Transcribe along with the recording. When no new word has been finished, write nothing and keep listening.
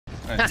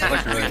Nice. That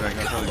looks really big.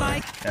 That's really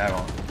big. Yeah, I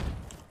won't.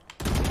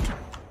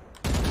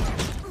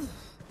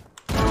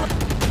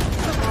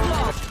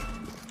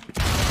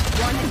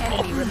 One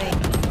enemy remaining.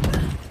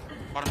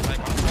 Bottom side.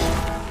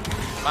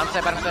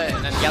 Bottom side,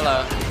 and then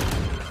yellow.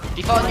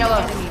 Default yellow.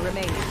 Enemy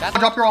remaining. That's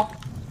Drop your all.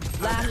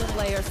 Last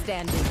player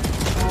standing.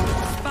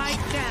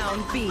 Spike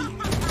down B.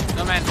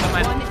 no man.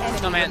 One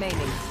enemy No man.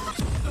 remaining.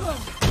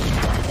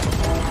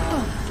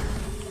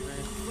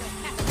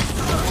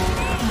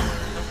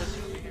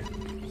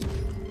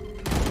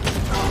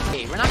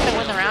 Hey, we're not gonna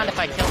win the round if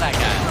I kill that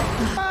guy.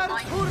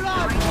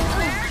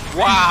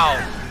 Wow.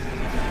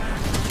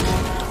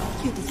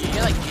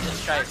 You're like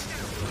Jesus Christ.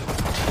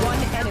 One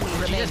enemy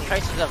remaining. Jesus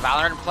Christ is a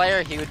Valorant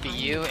player. He would be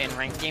you in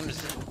ranked games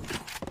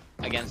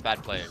against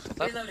bad players.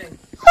 What's up?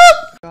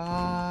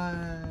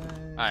 God.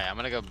 Alright, I'm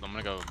gonna go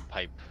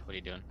pipe. What are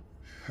you doing?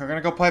 We're gonna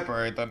go pipe,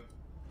 alright then.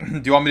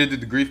 Do you want me to do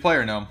the grief play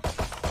or no?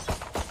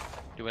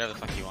 Do whatever the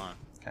fuck you want.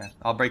 Okay,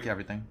 I'll break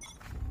everything.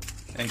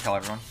 And kill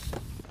everyone.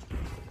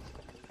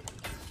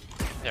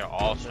 They're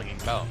all swinging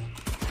bow.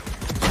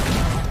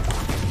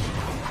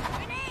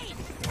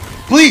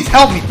 Please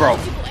help me, bro!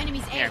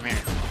 Here.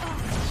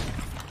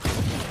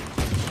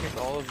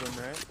 All of them,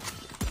 right?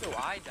 So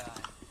I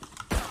died.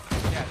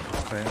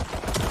 Okay.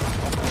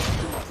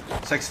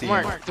 16.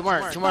 Two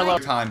more low.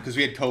 Time, because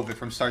we had COVID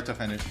from start to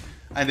finish.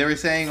 And they were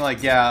saying,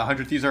 like, yeah,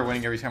 100 Thieves are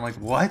winning every time. I'm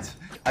like, what?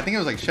 I think it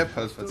was like ship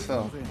post, but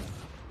still.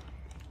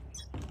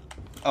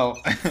 Oh.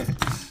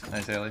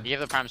 Nice, Haley. You have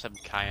the prime sub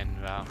Kai and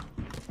Val.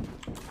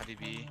 Heavy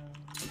B.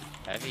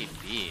 Heavy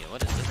B.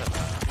 What is this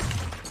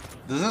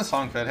about? Doesn't the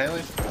song fit,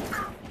 Haley?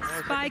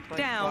 Spike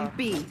down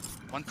B.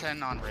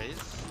 110 on Raze.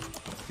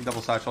 He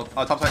double satchel.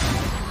 Oh, top side.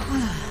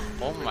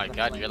 Oh my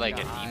god, you're like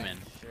a demon.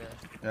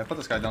 Yeah, put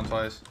this guy down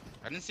twice.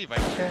 I didn't see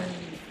Viper. There.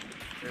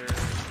 There's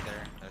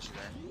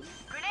there.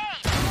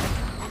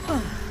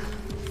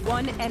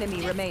 One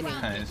enemy remaining.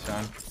 Nice,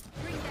 John.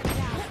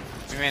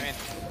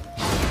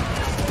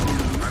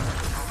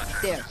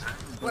 There.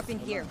 Weapon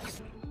here.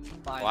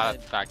 A lot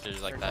of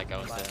factors like that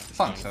go into This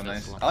song's so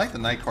nice. I like the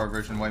Nightcore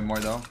version way more,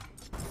 though.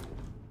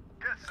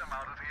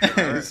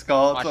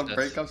 Skull, Watch some this.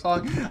 breakup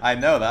song? I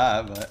know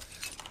that, but...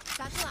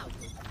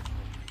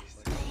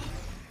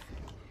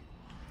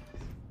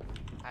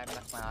 I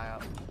left my eye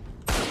out.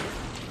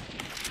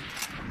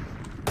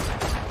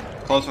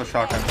 Close with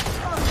shotgun.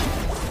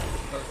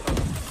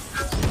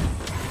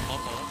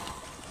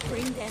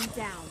 Bring them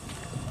down.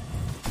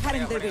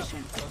 Cutting their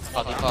vision.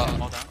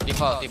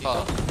 Default.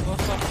 Down.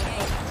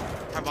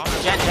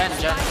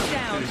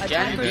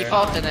 Gen,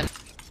 default, and then...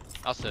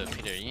 Also,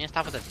 Peter, you need to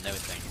stop with this no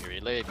thing.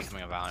 You're literally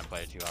becoming a Valorant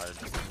player too hard.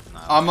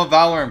 I'm a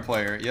Valorant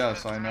player,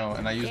 yes, I know,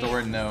 and I use the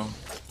word no.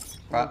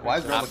 Why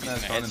is Red looking at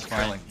his phone and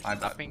smiling? I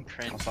bet.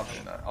 I'll stop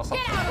doing that. I'll stop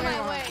doing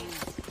that.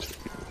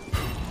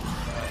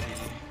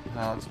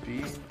 Now it's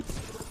B.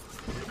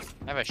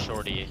 I have a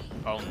shorty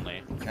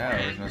only. Yeah,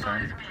 there's no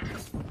sign.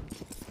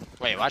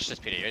 Wait, watch this,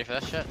 Peter. You ready for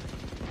that shit?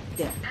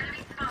 There.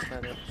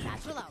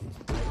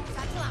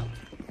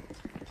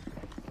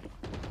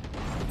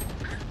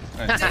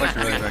 Nice, that looks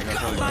really big. That's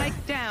really big.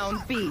 Spike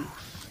down B.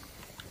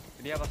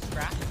 Did he have a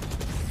scratch?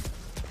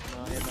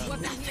 No, he had not.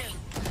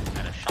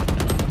 And a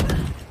shotgun.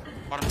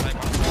 Bottom side.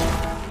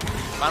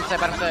 Bottom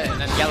side,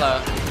 and then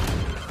yellow.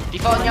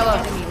 Default yellow.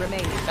 Enemy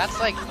remaining. That's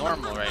like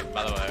normal, right?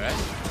 By the way, right?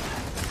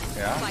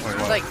 Yeah? Wait, It's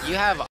what? like you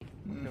have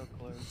No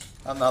clue.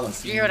 I'm not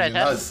listening. You hear what I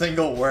Not a said?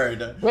 single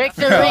word. Break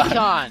the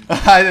recon.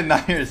 I did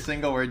not hear a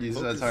single word you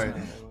said, sorry.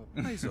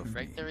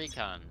 Break the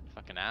recon.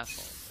 Fucking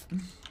asshole.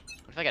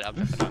 What if I get up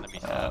if I'm gonna be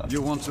sad?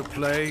 You want to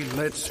play?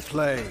 Let's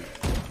play.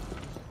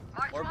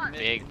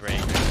 Big break.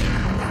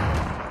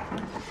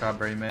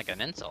 Strawberry man. Like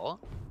an insult.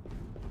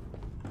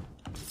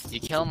 You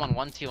kill him on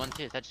 1-2-1-2.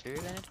 Is that true,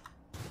 man?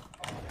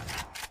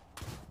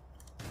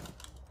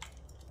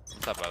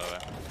 What's up, by the way?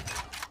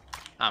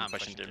 I'm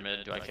pushing through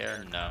mid. Do I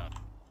care? No.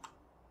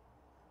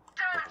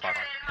 Oh, fuck.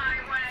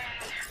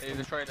 Hey,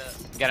 Detroit.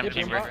 Get him,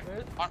 chamber.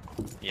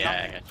 Yeah, I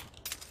got you.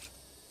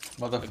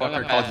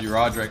 Motherfucker called you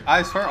Roderick.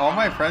 I swear, all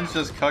my friends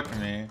just cooked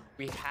me.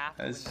 We have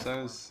to. That's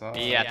so soft.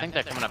 Yeah, I think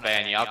they're coming up A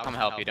and you. I'll come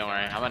help you. Don't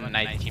worry. I'm a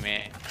nice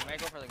teammate. I might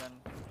go for the gun.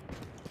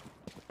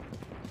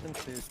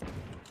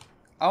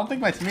 I don't think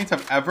my teammates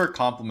have ever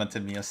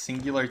complimented me a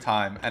singular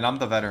time, and I'm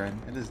the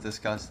veteran. It is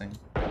disgusting.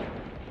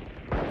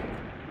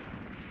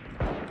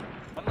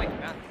 Unlike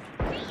that.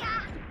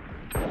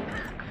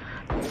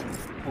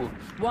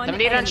 One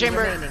 78 on enemy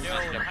chamber. remaining. Yo,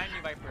 behind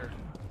you, Viper.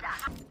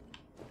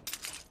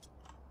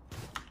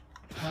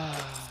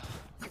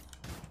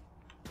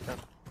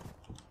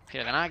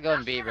 Peter, they're not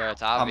going B, bro.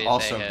 It's I'm obvious.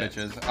 also they hit.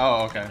 bitches.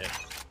 Oh, okay. They're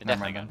Never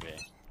definitely mind going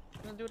B.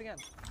 I'm gonna do it again.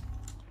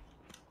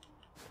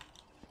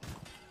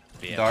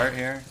 B. Dart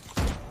here.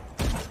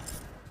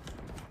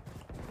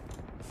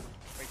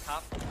 Wait,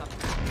 top.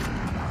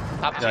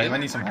 Top Yeah, two. you might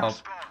need some help.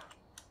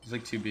 He's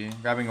like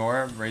 2B. Grabbing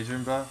orb, razor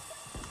and buff.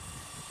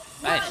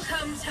 Nice.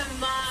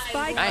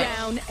 Spike Nice.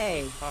 down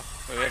A. Oh,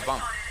 wait, we have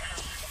bump.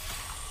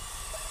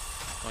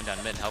 Going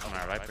down mid, helping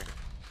our Viper.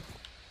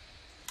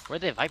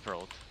 Where'd they Viper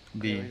ult?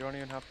 B. You don't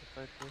even have to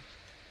fight first.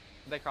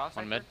 Did they cross?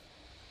 One Viper? mid.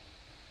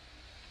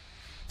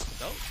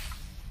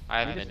 I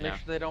have Just mid make now.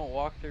 sure they don't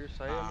walk through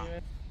sight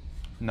anyway.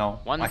 No,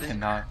 One I thing-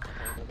 cannot.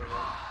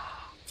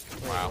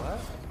 Wow. What?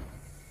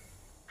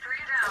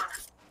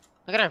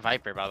 Look at our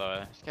Viper, by the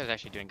way. This guy's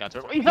actually doing guns.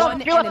 One You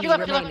left, enemy you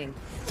left. remaining.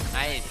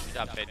 Nice, good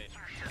job, bitch.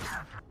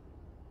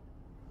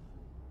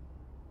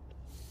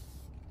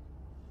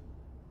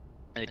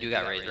 And they do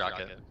got Raze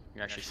rocket.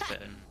 You're actually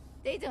spitting.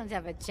 They don't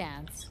have a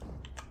chance.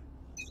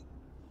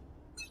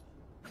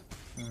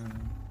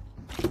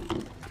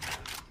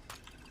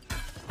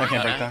 I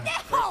can't break that.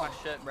 Where's my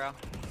shit, bro?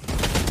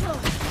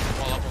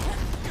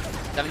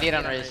 78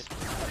 on Raze.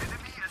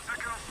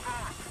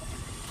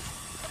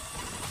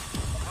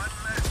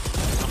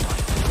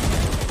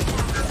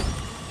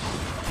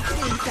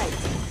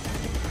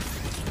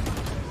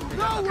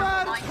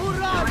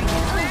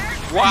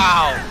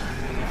 Wow!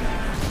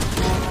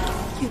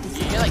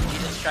 You're like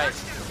Jesus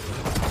Christ.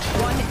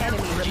 One enemy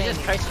If Jesus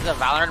remaining. Christ was a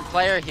Valorant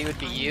player, he would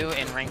be you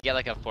and rank get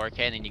like a 4K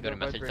and then you go to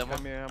message someone.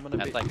 Come here, I'm gonna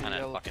That's beat like you, kind of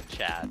yellow. fucking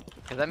Chad.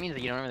 Because that means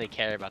that you don't really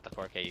care about the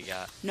 4K you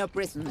got. No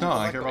prisoners. No,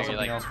 I care about You're something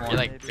like, else more. you're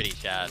like pretty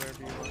Chad. Wherever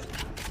you want. I'm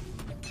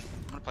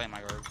gonna play my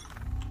guard.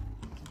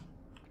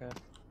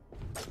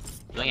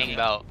 Blinging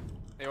belt.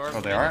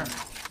 Oh, they are?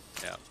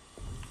 Yeah.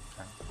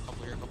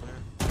 Couple here, couple here.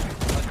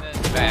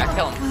 Right, I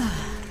kill him.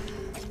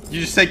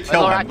 You just say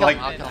kill Or I him. kill Like,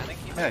 him. I'll kill him.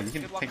 yeah, you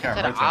can take care I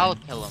of said it. I'll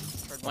kill him.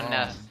 One Oh.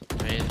 nest.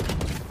 Raze.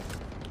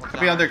 Could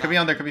be under, could be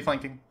under, could be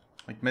flanking.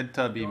 Like mid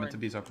to B, mid to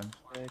B's open.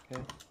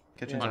 Okay.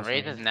 Kitchen. On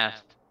Raze's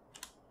nest.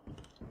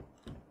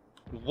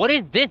 What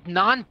is this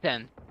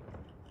nonsense?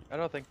 I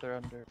don't think they're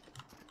under.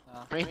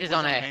 Raze is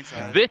on A.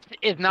 Inside. This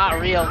is not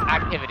real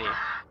activity.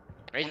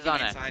 Raze is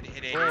on A. Inside,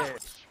 hit A. Wait.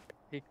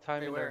 He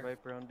timing their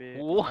Viper on B.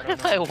 What?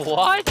 I don't know.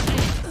 What?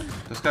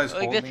 This guy's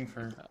Like this- holding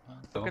for.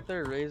 Look at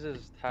their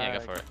Raze's tag. Yeah,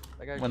 go for it.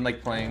 That guy When, should like,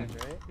 get playing. banned,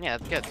 right? Yeah,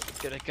 that's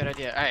good. Good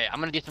idea. Alright, I'm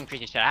gonna do some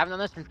crazy shit. I haven't done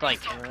this since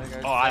like, Yeah, that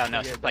guy oh, I don't should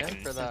know, get since like, banned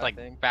for since that, I like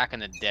think. back in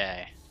the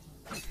day.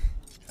 We'll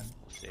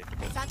see.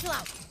 Satchel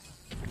out.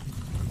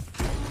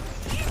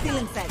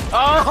 Stealing set.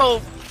 Oh,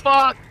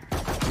 fuck!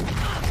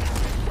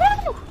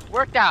 Woo!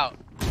 Worked out.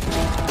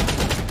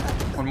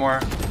 One more.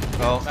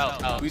 Well,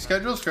 Oh. we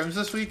scheduled scrims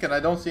this week and I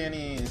don't see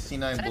any C9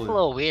 That's a blue.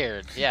 little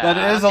weird. Yeah.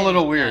 That is a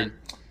little weird.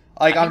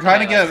 Like, I'm think trying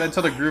to I get like-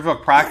 into the groove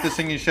of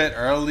practicing and shit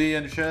early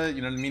and shit.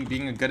 You know what I mean?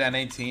 Being a good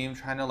NA team,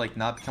 trying to like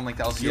not become like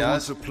the You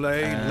want LCS. to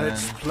play?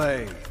 Let's and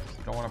play.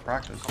 Don't want to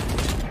practice.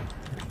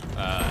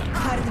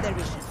 Cutting their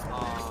vision.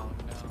 Oh,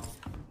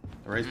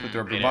 The Raze put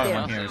their blue Yeah, bottom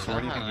yeah. on here, so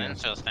what do you think?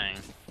 Interesting.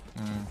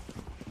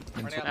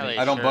 I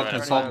don't sure book what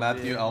consult I'm-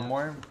 Matthew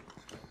Elmore.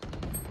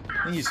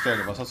 I think he's scared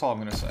of us, that's all I'm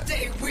gonna say.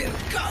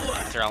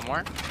 Mr.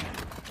 Elmore?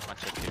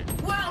 Watch it here.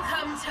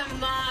 Welcome to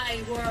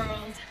my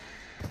world.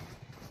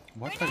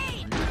 What the?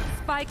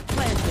 Spike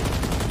planted.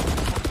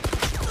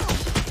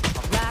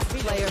 Last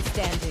player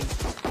standing.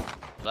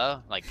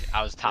 Low? Like,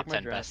 I was top Take my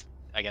 10 dress. best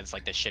against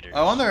like the shitters.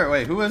 I wonder,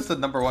 wait, who is the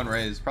 #1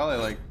 Raze? Probably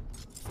like,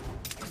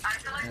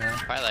 yeah,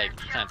 Probably like, I'm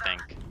trying to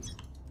think.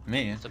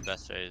 me. What's the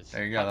best Raze?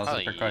 There you go, that was a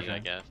Probably trick you, question. I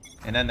guess.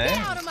 In NA? Get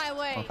out of my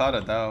way. Without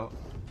a doubt.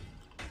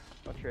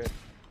 I'll trade.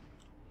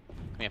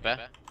 Me up, eh?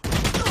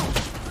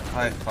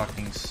 I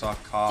fucking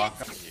suck cock.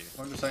 You.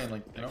 I'm just saying,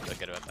 like, you know. Feel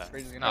good about that.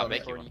 Raze's gonna No, have I'll make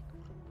you 40. one.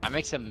 I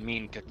make some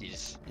mean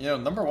cookies. You know,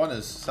 #1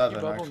 is 7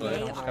 You bubble actually.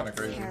 me. It's kind of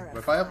crazy. But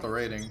if I up the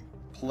rating,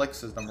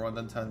 Plix is #1,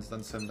 then Tens,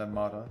 then Sim, then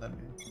Mata, then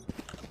me.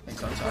 Makes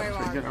sense. Where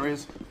Pretty are good we?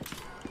 Raze.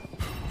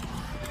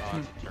 Oh,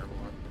 it's a terrible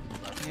one.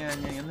 Yeah,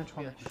 in the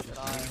 12.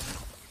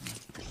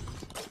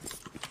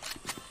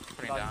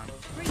 Putting down.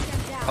 Bring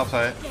them down. Top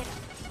side.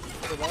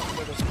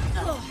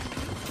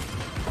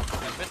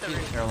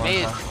 Here, one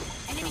Maze. top.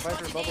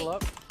 Viper bubble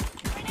up.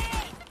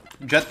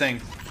 Jet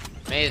thing.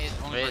 Maze.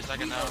 Only for a Raze.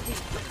 second now.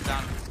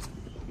 Down.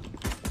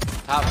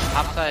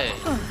 Top side.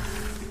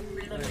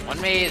 One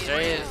maze,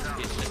 Raze.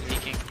 He's just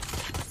peeking.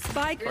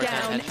 Spike Four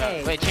times down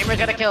headshot. A. Wait, Chamber's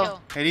got a kill.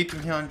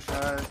 83 on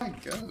chat. There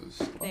it goes.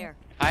 There.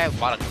 If I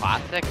bought a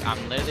classic,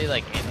 I'm literally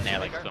like in there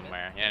like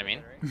somewhere. You know what I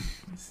mean?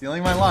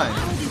 Stealing my line.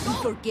 How did you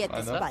forget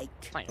I the know. spike?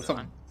 It's not That's your a,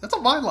 line. that's a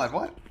mine line,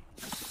 what?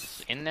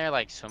 In there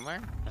like somewhere?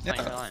 That's not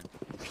Yeah. your line.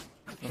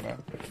 My bad.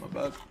 My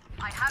bad.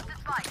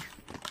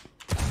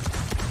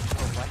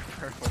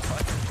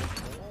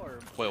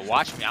 Wait,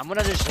 watch me. I'm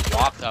gonna just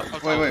walk up.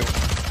 Wait.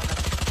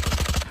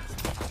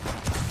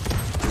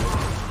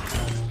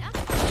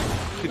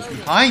 Dude,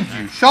 behind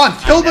you. Sean,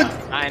 kill the...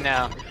 I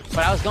know. But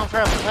I was going for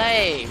a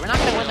play. We're not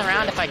gonna win the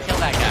round if I kill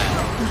that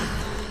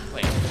guy.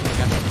 Wait.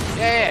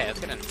 Yeah, let's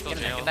get in. Get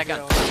in there. Get that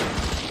gun.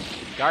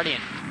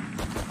 Guardian.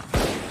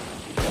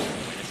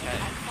 This guy.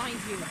 Find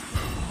you.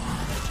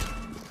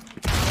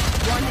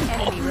 One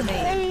enemy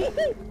remaining.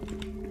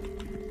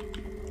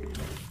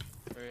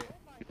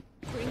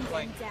 Bring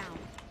them down.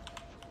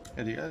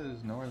 Yeah, do you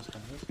guys know where this guy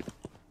is?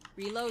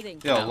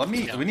 Reloading. Yo, No,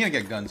 we no. need to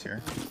get guns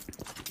here.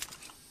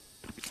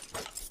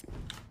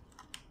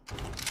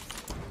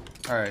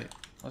 Alright,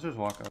 let's just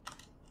walk up.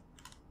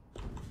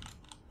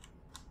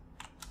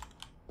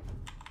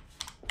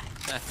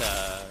 That's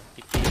Last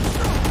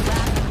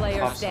player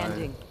Top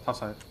standing. side. Top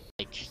side.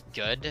 like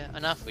good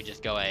enough. We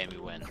just go A and we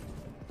win.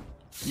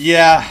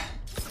 Yeah.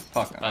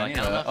 Fuck, I need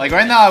I like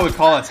right now I would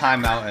call a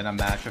timeout in a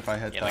match if I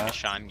hit Yeah, like a that.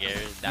 Sean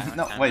Garrett.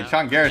 No, wait,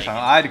 Sean Garrett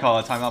timeout. I'd call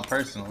a timeout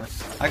personally.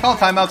 I call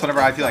timeouts whenever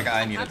I feel like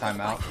I need a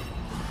timeout.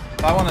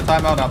 If I want a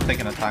timeout, I'm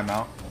taking a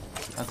timeout.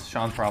 That's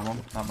Sean's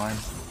problem, not mine.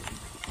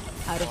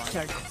 Out of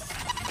charges.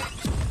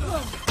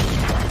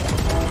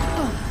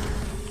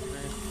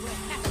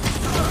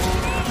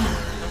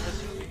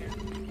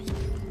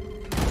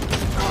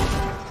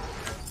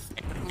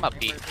 Come up,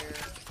 B.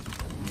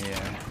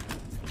 Yeah.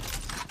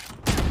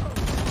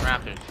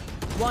 Raptors.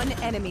 One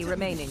enemy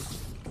remaining.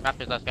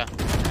 Raptors, let's go.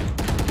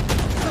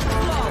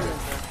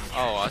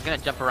 Oh, I was gonna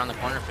jump around the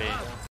corner for you.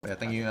 Wait, I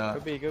think you Go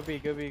B, go B,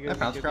 go B, go I B,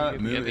 found go Sprout, B,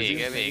 go move. Go B,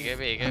 go B, go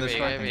B, go B,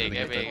 go B,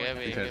 go B, go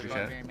B, go B.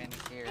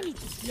 I need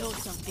to blow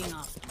something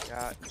up.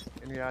 Yeah,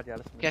 in reality, yeah,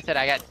 let's move. Like I said,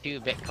 I got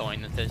 2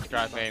 Bitcoin that says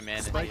Strawberry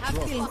Man.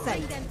 Have feeling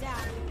sight.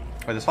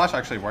 Wait, this flash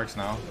actually works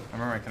now. I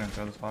remember I couldn't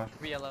throw this flash.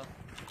 Yellow.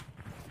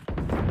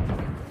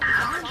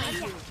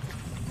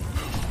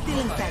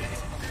 Feeling sight.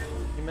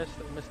 You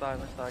missed that,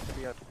 could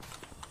be up.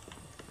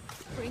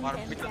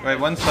 Wait,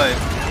 one side.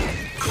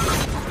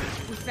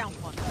 We found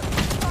one.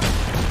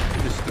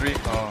 There's 3.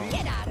 Oh.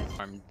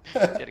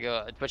 Gotta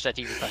go push that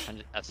TV flash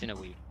on Asuna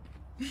week.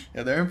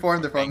 Yeah, they're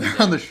informed they're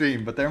on the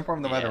stream, but they're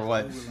informed no matter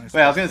what.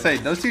 Wait, I was gonna say,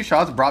 those 2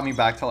 shots brought me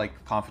back to like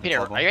confidence Peter,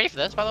 level. are you ready for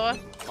this, by the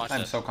way? Watch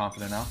I'm this. so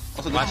confident now.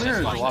 Also, the Watch player this,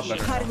 is a watch lot this.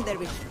 better. Cutting their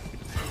vision.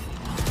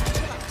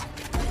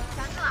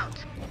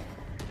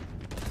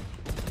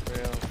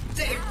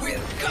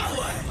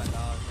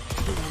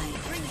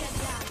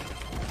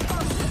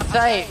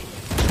 Say.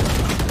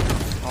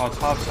 Oh,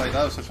 top side,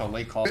 that was such a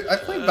late call. I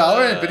played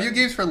Valorant video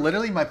games for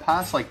literally my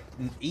past like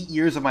 8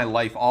 years of my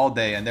life all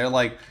day, and they're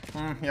like,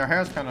 your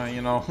hair's kind of,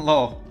 you know,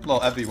 little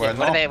everywhere.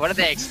 Yeah, what do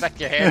they expect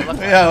your hair to look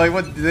like? Yeah, like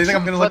what? Do they think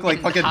I'm gonna look like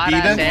fucking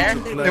Hot-ass hair?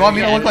 Beaten? They want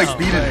me to look like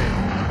Beaten.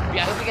 Yeah, I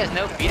hope you guys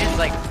know Beaton's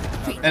like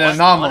An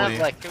anomaly. one of,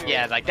 like,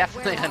 yeah, like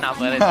definitely an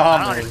anomaly. I Anomaly.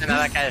 don't understand how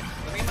that guy.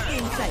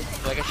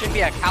 Like it should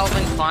be a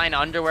Calvin Klein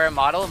underwear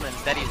model, and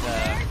instead he's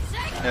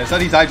Yeah,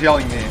 said he's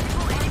IGLing me.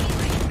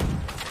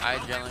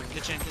 gelling.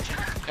 Kitchen.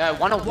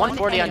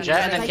 140 on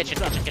jet, and then kitchen.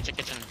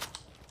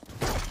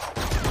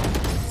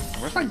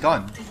 Where's my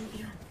gun?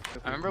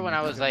 I remember when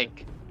I was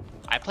like,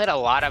 I played a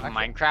lot of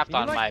Minecraft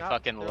on my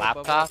fucking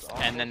laptop,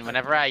 and then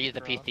whenever I used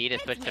the PC to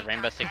switch to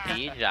Rainbow Six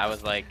Siege, I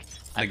was like,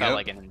 I felt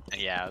like I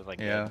was like,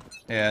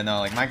 Yeah, no,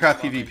 like Minecraft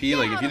PvP,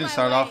 like if you didn't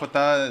start off with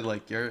that,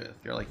 like if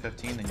you're like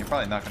 15, then you're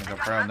probably not gonna go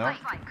pro, no?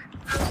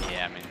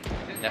 Yeah, I mean,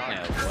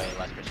 definitely like way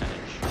less percentage.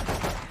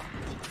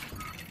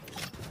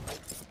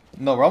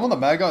 No, Realm of the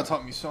Mad God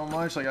taught me so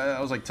much. Like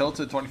I was like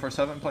tilted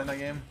 24/7 playing that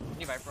game.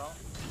 You vibe, bro.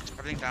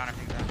 Everything's down.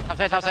 Top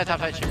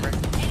side, chamber.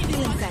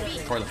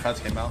 Before the pets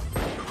came out.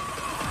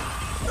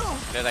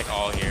 They're like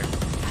all here.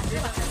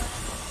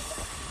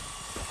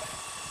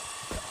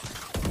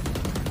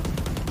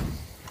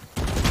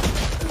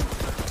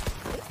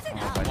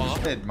 I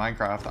just played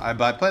Minecraft.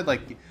 I played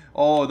like,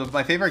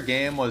 my favorite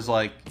game was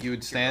like you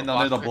would stand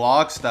under the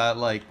blocks that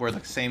like were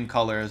the same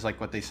color as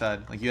like what they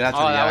said. Like you had to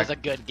react. That was a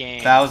good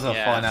game. That was a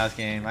fun ass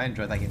game. I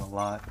enjoyed that game a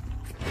lot.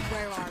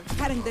 Where are you?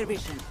 Cutting their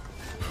vision.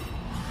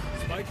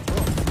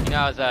 You know,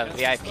 I was a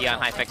VIP on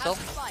Hypixel.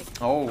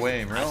 Oh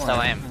wait, really? I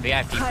still am.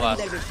 VIP plus.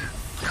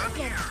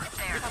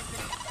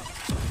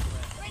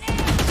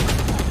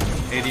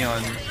 80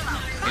 on.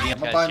 I'm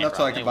gonna buy enough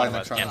so I can buy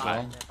next round as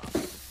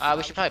well.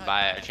 We should probably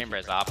buy a chamber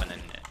as op and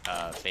then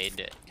fade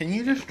it. Can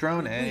you just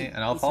drone A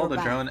and I'll follow the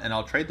drone and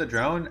I'll trade the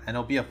drone and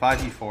it'll be a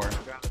 5v4.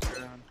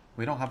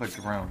 We don't have a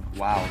drone.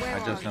 Wow, I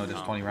just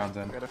noticed 20 rounds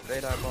in. Got a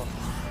fade eyeball.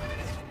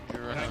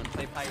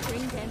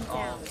 Bring them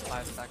down.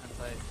 5 seconds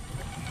late.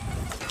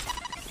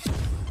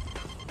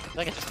 I feel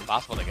like it's just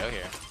impossible to go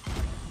here.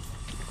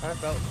 I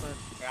felt it.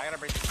 Yeah, I gotta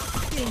break.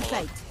 Feeling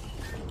sight.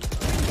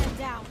 Bring them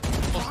down.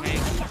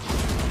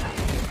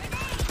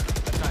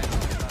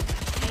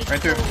 Right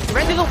through.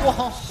 Right through the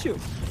wall. Shoot.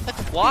 Like,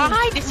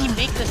 why does he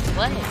make this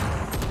play?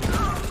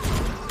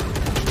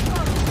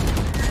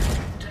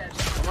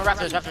 More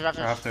Raptors.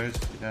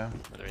 Yeah.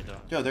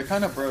 Yo, they're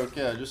kind of broke.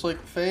 Yeah, just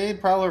like fade,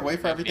 Prowler,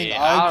 wait for everything.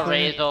 I'll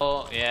Raze.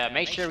 Yeah,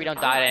 make sure we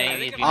don't die to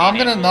any of these. I'm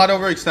gonna not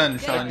overextend,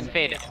 Sean. Listen,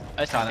 fade.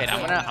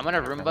 I'm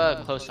gonna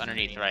Roomba close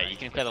underneath, right? You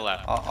can clear the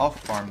left. I'll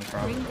farm the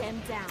front. Bring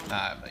them down.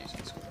 Nah, I'm not using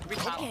this.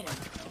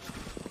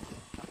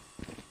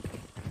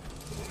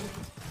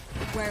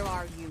 Where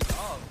are you?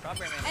 Oh,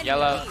 strawberry man.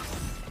 Yellow.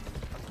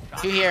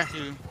 2 here.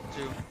 Two.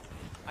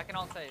 I can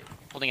all say.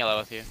 Holding yellow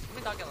with you. Give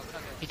me dog yellow.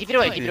 Keep it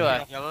away. Keep it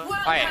away. Yellow.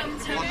 Alright. Welcome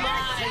to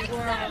my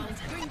world.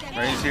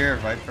 Raze here,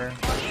 Viper.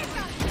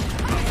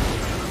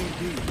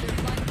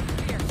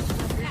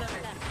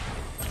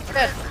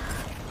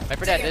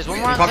 Viper dead. There's one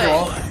more on Pop your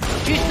wall. site.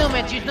 Two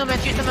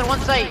snowmen, one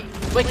site.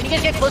 Wait, can you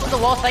guys get close to the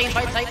wall site and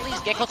fight site,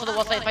 please? Get close to the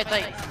wall site and fight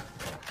site.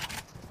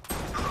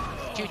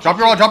 Drop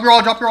your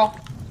wall.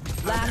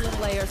 Last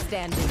player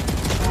standing.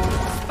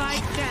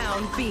 Spike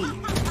down B.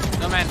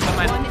 One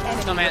One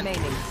enemy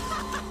remaining.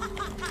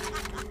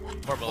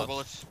 4 4 bullets.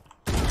 bullets.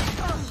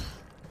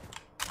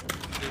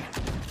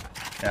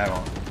 Yeah, I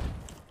won't.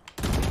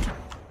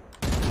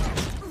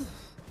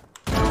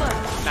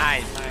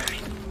 Nice.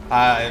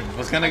 I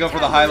was gonna go for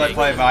the highlight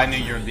play, but I knew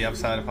you would be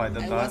upset if I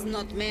did I that. was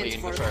not Wait, meant you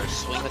for go for a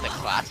swing with a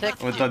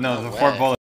classic? With Dude, the no the way. 4 bullets.